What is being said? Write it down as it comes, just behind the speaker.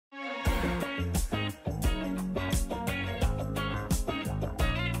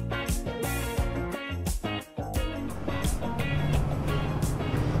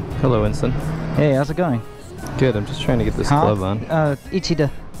Hello, Winston. Hey, how's it going? Good, I'm just trying to get this glove on. 一起的。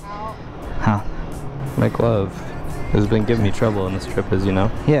好。 My glove has been giving me trouble on this trip, as you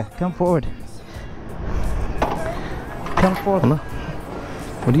know. Yeah, come forward. Come forward. Emma,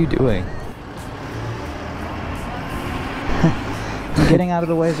 what are you doing? I'm getting out of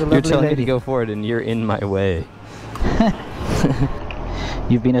the way of the lovely You're telling lady. me to go forward and you're in my way.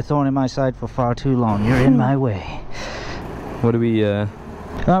 You've been a thorn in my side for far too long. You're in my way. What do we,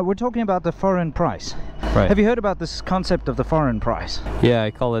 we're talking about the foreign price. Right. Have you heard about this concept of the foreign price? Yeah,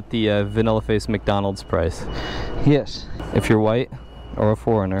 I call it the vanilla face McDonald's price. Yes. If you're white or a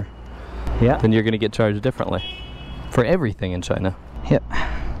foreigner, yeah, then you're going to get charged differently for everything in China. Yep.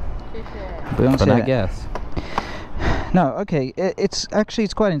 We don't but say not that. gas. No, okay. It's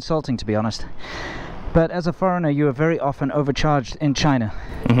quite insulting, to be honest. But as a foreigner, you are very often overcharged in China.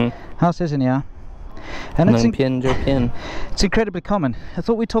 How says it, yeah? And it's incredibly common. I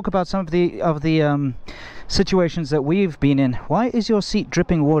thought we'd talk about some of the situations that we've been in. Why is your seat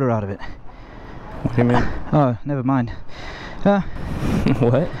dripping water out of it? What do you mean? Oh, never mind.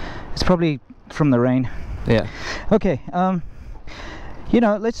 What? It's probably from the rain. Yeah. Okay. You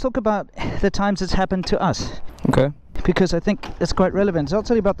know, let's talk about the times it's happened to us. Okay. Because I think it's quite relevant. So I'll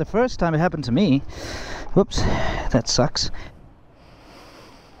tell you about the first time it happened to me. Whoops, that sucks.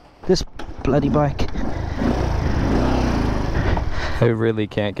 This bloody bike. I really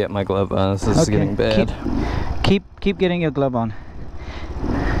can't get my glove on. This is getting bad. Keep getting your glove on.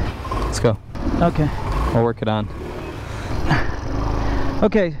 Let's go. Okay. I'll work it on.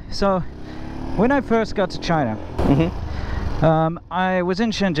 Okay, so when I first got to China, I was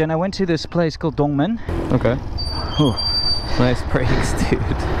in Shenzhen. I went to this place called Dongmen. Okay. Ooh. Nice brakes, dude.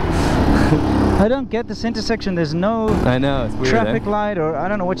 I don't get this intersection. There's no I know, it's weird, traffic light, or I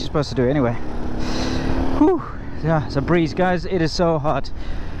don't know what you're supposed to do. Anyway. Whew. Yeah, it's a breeze, guys. It is so hot.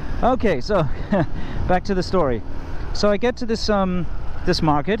 Okay, so back to the story. So I get to this this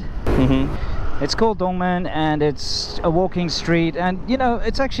market. It's called Dongmen, and it's a walking street, and you know,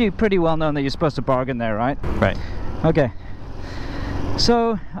 it's actually pretty well known that you're supposed to bargain there, right? Right. Okay.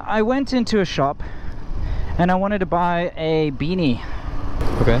 So I went into a shop and I wanted to buy a beanie.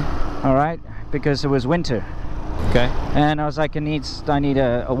 Okay. All right, because it was winter. Okay. And I was like, I need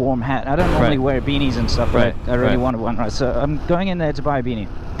a warm hat. I don't normally wear beanies and stuff, but I really wanted one, right? So I'm going in there to buy a beanie.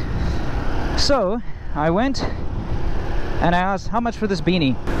 So I went and I asked, how much for this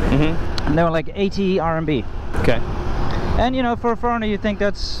beanie? And they were like 80 RMB. Okay. And you know, for a foreigner, you think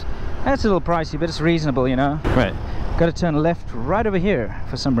that's a little pricey, but it's reasonable, you know. Right. Got to turn left right over here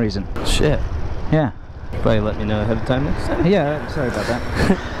for some reason. Shit. Yeah. Probably let me know ahead of time next time. Yeah, sorry about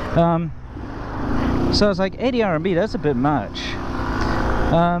that. So I was like, 80 RMB, that's a bit much.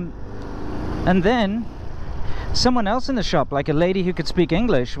 And then someone else in the shop, like a lady who could speak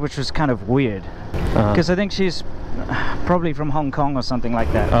English, which was kind of weird. Because I think she's probably from Hong Kong or something like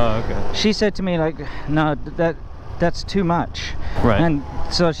that. Oh, okay. She said to me, like, no, that's too much. Right. And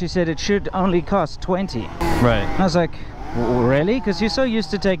so she said it should only cost 20. Right. And I was like, really? Because you're so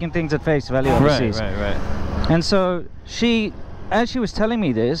used to taking things at face value overseas. Right. And so as she was telling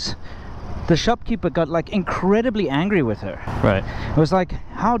me this, the shopkeeper got like incredibly angry with her. Right. It was like,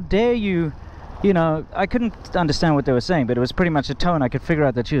 how dare you, you know, I couldn't understand what they were saying, but it was pretty much a tone. I could figure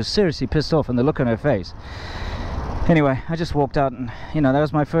out that she was seriously pissed off, and the look on her face. Anyway, I just walked out, and you know, that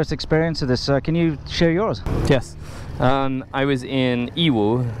was my first experience of this. Can you share yours? Yes. I was in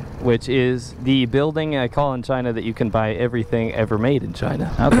Yiwu, which is the building I call in China that you can buy everything ever made in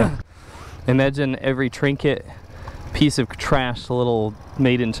China. Okay. Imagine every trinket, piece of trash, little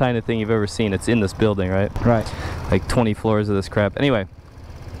made in China thing you've ever seen. It's in this building, right? Right. Like 20 floors of this crap. Anyway,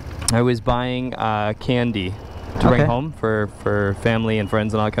 I was buying candy to bring home for family and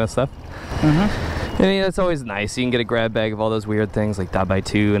friends and all that kind of stuff. I mean, that's always nice. You can get a grab bag of all those weird things like Da Bai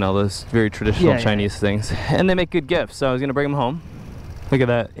Tu and all those very traditional Chinese things. And they make good gifts, so I was going to bring them home. Look at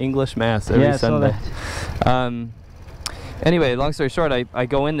that, English Mass every Sunday. Anyway, long story short, I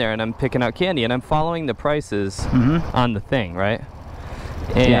go in there and I'm picking out candy and I'm following the prices on the thing, right?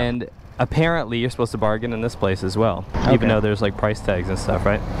 And apparently you're supposed to bargain in this place as well, even though there's like price tags and stuff,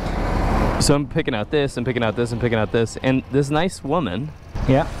 right? So I'm picking out this and picking out this and picking out this, and this nice woman,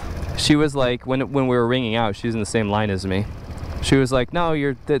 she was like, when we were ringing out, she was in the same line as me. She was like, no,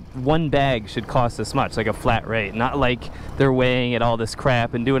 that one bag should cost this much, like a flat rate, not like they're weighing it all this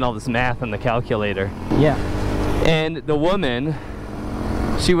crap and doing all this math on the calculator. Yeah. And the woman,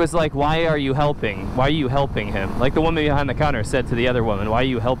 she was like, why are you helping? Why are you helping him? Like the woman behind the counter said to the other woman, why are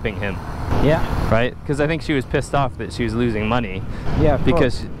you helping him? Yeah. Right? Because I think she was pissed off that she was losing money. Yeah,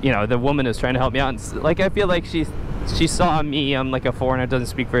 because, you know, the woman is trying to help me out. And, like, I feel like she she saw me. I'm like a foreigner, doesn't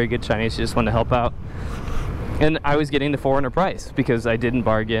speak very good Chinese. She just wanted to help out. And I was getting the foreigner price because I didn't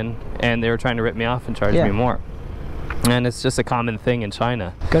bargain, and they were trying to rip me off and charge me more. And it's just a common thing in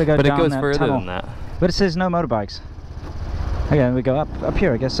China. Gotta go but down it goes that further tunnel. than that. But it says no motorbikes. Okay, we go up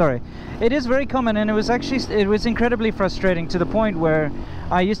here, I guess. Sorry. It is very common, and it was incredibly frustrating to the point where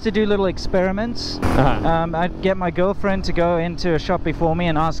I used to do little experiments. I'd get my girlfriend to go into a shop before me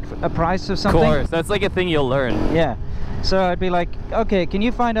and ask a price of something. Of course, that's like a thing you'll learn. Yeah. So I'd be like, okay, can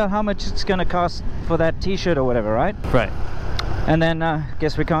you find out how much it's gonna cost for that t-shirt or whatever, right? Right. And then,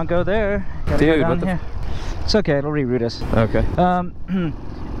 guess we can't go there. Gotta Dude, go down what here. It's okay, it'll reroute us. Okay.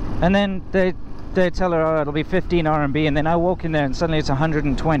 And then they tell her, oh, it'll be 15 RMB, and then I walk in there and suddenly it's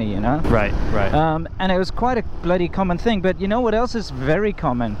 120, you know? Right, right. And it was quite a bloody common thing. But you know what else is very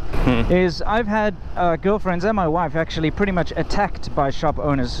common? Is I've had girlfriends and my wife actually pretty much attacked by shop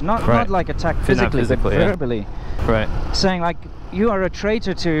owners. Not like attacked physically, but verbally. Right. Saying like, you are a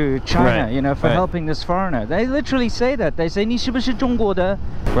traitor to China, you know, for helping this foreigner. They literally say that. They say, 你是不是中国的?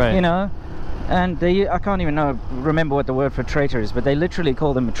 Right. You know? And I can't even remember what the word for traitor is, but they literally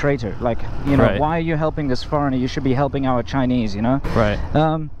call them a traitor. Like, you know, why are you helping this foreigner? You should be helping our Chinese, you know? Right.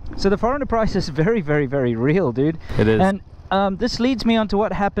 So the foreigner price is very, very, very real, dude. It is. And this leads me on to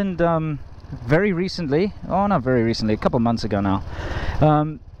what happened very recently. Oh, not very recently, a couple months ago now.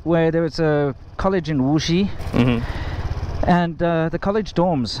 Where there was a college in Wuxi. And the college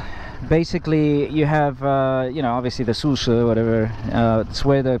dorms. Basically, you have, you know, obviously the 宿舍, whatever. It's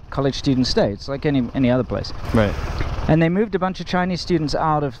where the college students stay. It's like any other place. Right. And they moved a bunch of Chinese students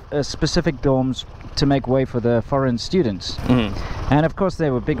out of specific dorms to make way for the foreign students. And of course,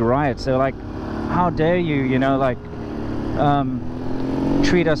 there were big riots. They were like, how dare you, you know, like,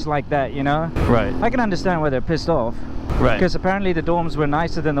 treat us like that, you know? Right. I can understand why they're pissed off. Right. Because apparently the dorms were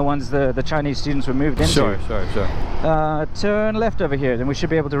nicer than the ones the Chinese students were moved into. Sure. Turn left over here, then we should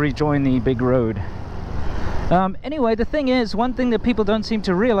be able to rejoin the big road. Anyway, the thing is, one thing that people don't seem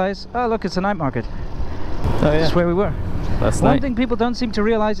to realize... Oh, look, it's a night market. Oh, yeah. That's where we were. Last night. One thing people don't seem to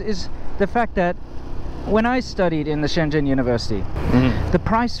realize is the fact that when I studied in the Shenzhen University, the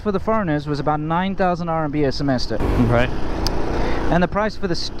price for the foreigners was about 9,000 RMB a semester. Right. And the price for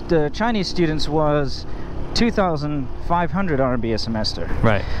the Chinese students was 2,500 RMB a semester.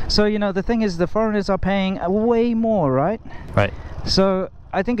 Right. So, you know, the thing is, the foreigners are paying way more, right? Right. So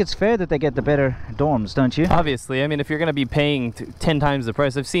I think it's fair that they get the better dorms, don't you? Obviously. I mean, if you're going to be paying 10 times the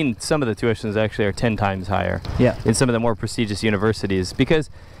price, I've seen some of the tuitions actually are 10 times higher. Yeah. In some of the more prestigious universities, because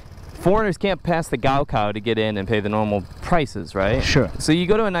foreigners can't pass the Gaokao to get in and pay the normal prices, right? Sure. So you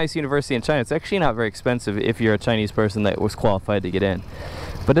go to a nice university in China, it's actually not very expensive if you're a Chinese person that was qualified to get in.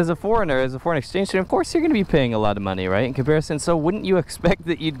 But as a foreigner, as a foreign exchange student, of course you're going to be paying a lot of money, right, in comparison. So wouldn't you expect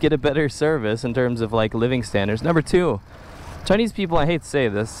that you'd get a better service in terms of, like, living standards? Number two, Chinese people, I hate to say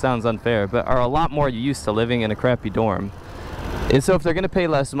this, sounds unfair, but are a lot more used to living in a crappy dorm. And so if they're going to pay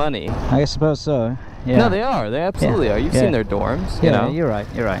less money... I suppose so, yeah. No, they are. They absolutely are. You've seen their dorms, you know? You're right,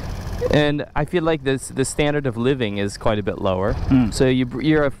 you're right. And I feel like the standard of living is quite a bit lower. So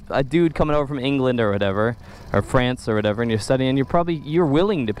you're a dude coming over from England or whatever, or France or whatever, and you're studying, you're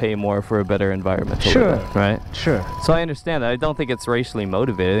willing to pay more for a better environment to live in, right? Sure. So I understand that. I don't think it's racially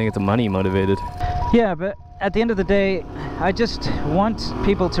motivated. I think it's money motivated. Yeah, but at the end of the day, I just want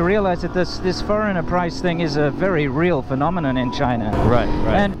people to realize that this foreigner price thing is a very real phenomenon in China. Right,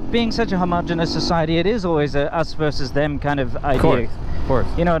 right. And being such a homogenous society, it is always a us versus them kind of idea. Of course.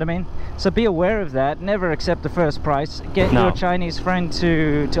 You know what I mean? So be aware of that. Never accept the first price. Get your Chinese friend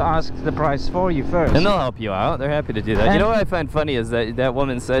to ask the price for you first. And they'll help you out. They're happy to do that. And you know what I find funny is that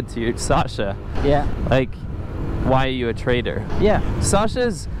woman said to you, Sasha, like, why are you a traitor? Yeah.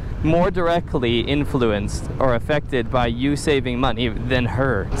 Sasha's more directly influenced or affected by you saving money than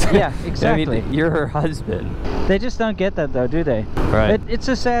her. Yeah, exactly. I mean, you're her husband. They just don't get that though, do they? Right. It's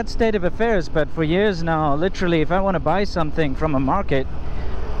a sad state of affairs, but for years now, literally, if I want to buy something from a market,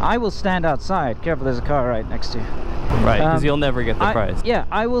 I will stand outside. Careful, there's a car right next to you. Right, because you'll never get the price. Yeah,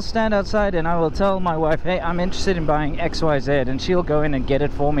 I will stand outside and I will tell my wife, hey, I'm interested in buying XYZ, and she'll go in and get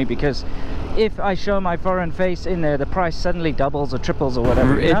it for me, because if I show my foreign face in there, the price suddenly doubles or triples or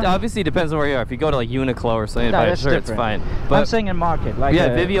whatever. It obviously depends on where you are. If you go to like Uniqlo or something, buy a shirt, it's fine. But I'm saying in market. Like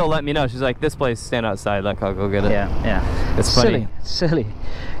Vivi will let me know. She's like, this place, stand outside. Like, I'll go get it. Yeah. It's funny. Silly.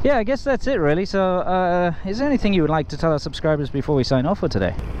 Yeah, I guess that's it really. So, is there anything you would like to tell our subscribers before we sign off for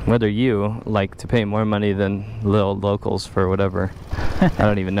today? Whether you like to pay more money than little locals for whatever. I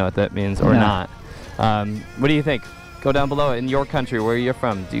don't even know what that means, or not. What do you think? Go down below. In your country, where you're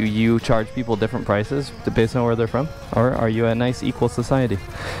from, do you charge people different prices based on where they're from? Or are you a nice equal society?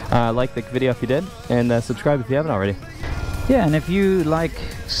 Like the video if you did, and subscribe if you haven't already. Yeah, and if you like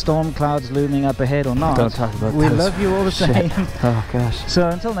storm clouds looming up ahead or not, don't talk about we love you all the same. Oh gosh. So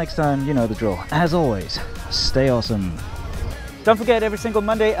until next time, you know the drill. As always, stay awesome. Don't forget, every single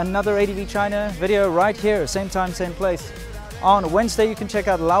Monday, another ADV China video right here, same time, same place. On Wednesday, you can check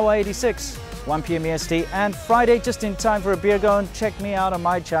out Lawa 86, 1 p.m. EST, and Friday, just in time for a beer go, and check me out on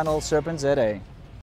my channel, SerpentZA.